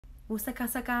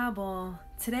Usakasakabo.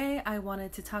 Today I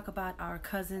wanted to talk about our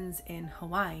cousins in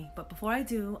Hawaii, but before I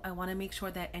do, I want to make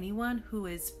sure that anyone who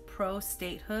is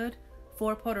pro-statehood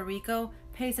for Puerto Rico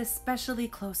pays especially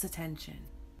close attention.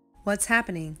 What's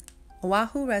happening?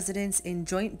 Oahu residents in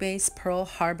Joint Base Pearl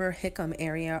Harbor Hickam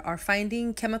area are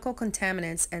finding chemical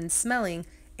contaminants and smelling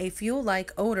a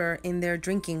fuel-like odor in their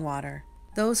drinking water.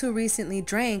 Those who recently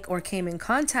drank or came in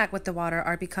contact with the water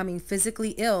are becoming physically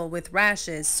ill with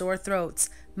rashes, sore throats,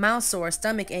 mouth sore,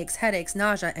 stomach aches, headaches,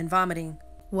 nausea, and vomiting.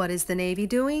 What is the Navy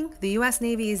doing? The U.S.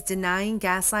 Navy is denying,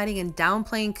 gaslighting, and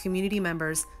downplaying community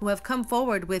members who have come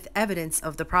forward with evidence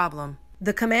of the problem.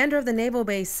 The commander of the naval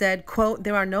base said, quote,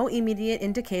 "There are no immediate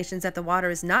indications that the water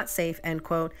is not safe," end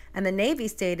quote, and the Navy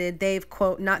stated they've,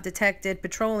 quote, "not detected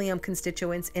petroleum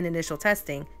constituents in initial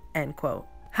testing," end quote.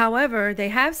 However, they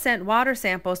have sent water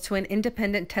samples to an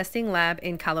independent testing lab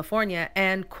in California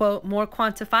and, quote, "more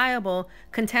quantifiable,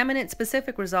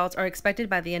 contaminant-specific results are expected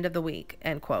by the end of the week,"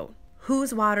 end quote.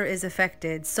 Whose water is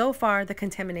affected? So far, the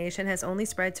contamination has only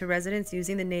spread to residents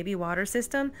using the Navy water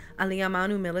system,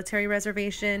 Aliamanu Military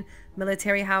Reservation,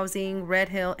 military housing, Red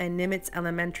Hill, and Nimitz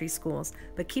elementary schools.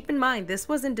 But keep in mind, this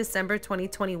was in December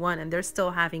 2021, and they're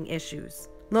still having issues.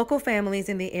 Local families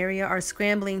in the area are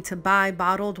scrambling to buy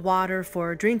bottled water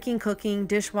for drinking, cooking,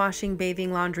 dishwashing,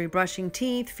 bathing, laundry, brushing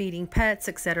teeth, feeding pets,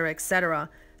 etc., etc.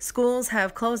 Schools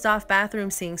have closed off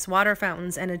bathroom sinks, water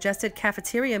fountains, and adjusted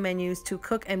cafeteria menus to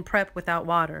cook and prep without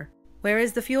water. Where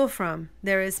is the fuel from?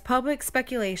 There is public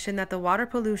speculation that the water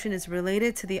pollution is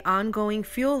related to the ongoing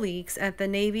fuel leaks at the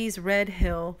Navy's Red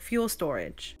Hill fuel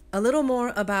storage. A little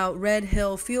more about Red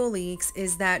Hill fuel leaks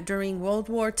is that during World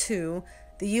War II,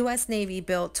 the U.S. Navy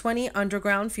built 20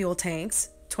 underground fuel tanks,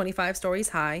 25 stories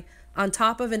high, on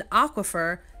top of an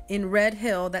aquifer in Red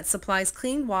Hill that supplies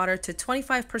clean water to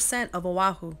 25% of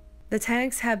Oahu. The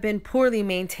tanks have been poorly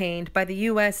maintained by the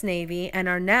U.S. Navy and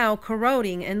are now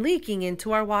corroding and leaking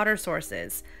into our water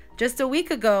sources. Just a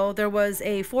week ago, there was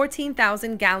a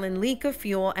 14,000-gallon leak of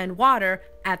fuel and water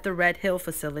at the Red Hill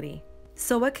facility.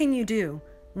 So what can you do?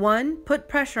 1. Put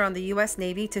pressure on the U.S.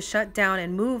 Navy to shut down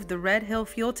and move the Red Hill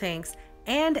fuel tanks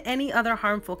and any other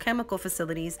harmful chemical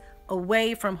facilities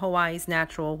away from Hawaii's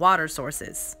natural water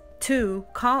sources. 2.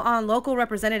 Call on local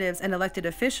representatives and elected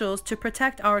officials to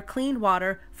protect our clean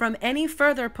water from any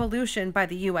further pollution by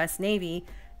the U.S. Navy.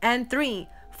 And 3.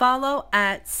 Follow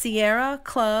at Sierra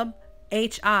Club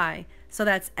HI. So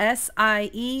that's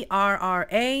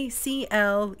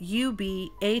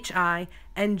SIERRACLUBHI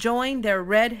and join their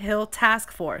Red Hill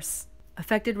Task Force.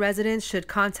 Affected residents should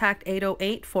contact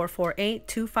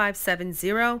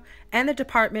 808-448-2570 and the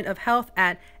Department of Health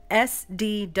at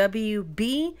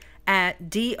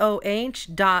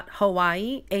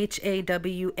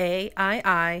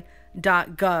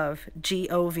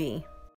sdwb@doh.hawaii.gov.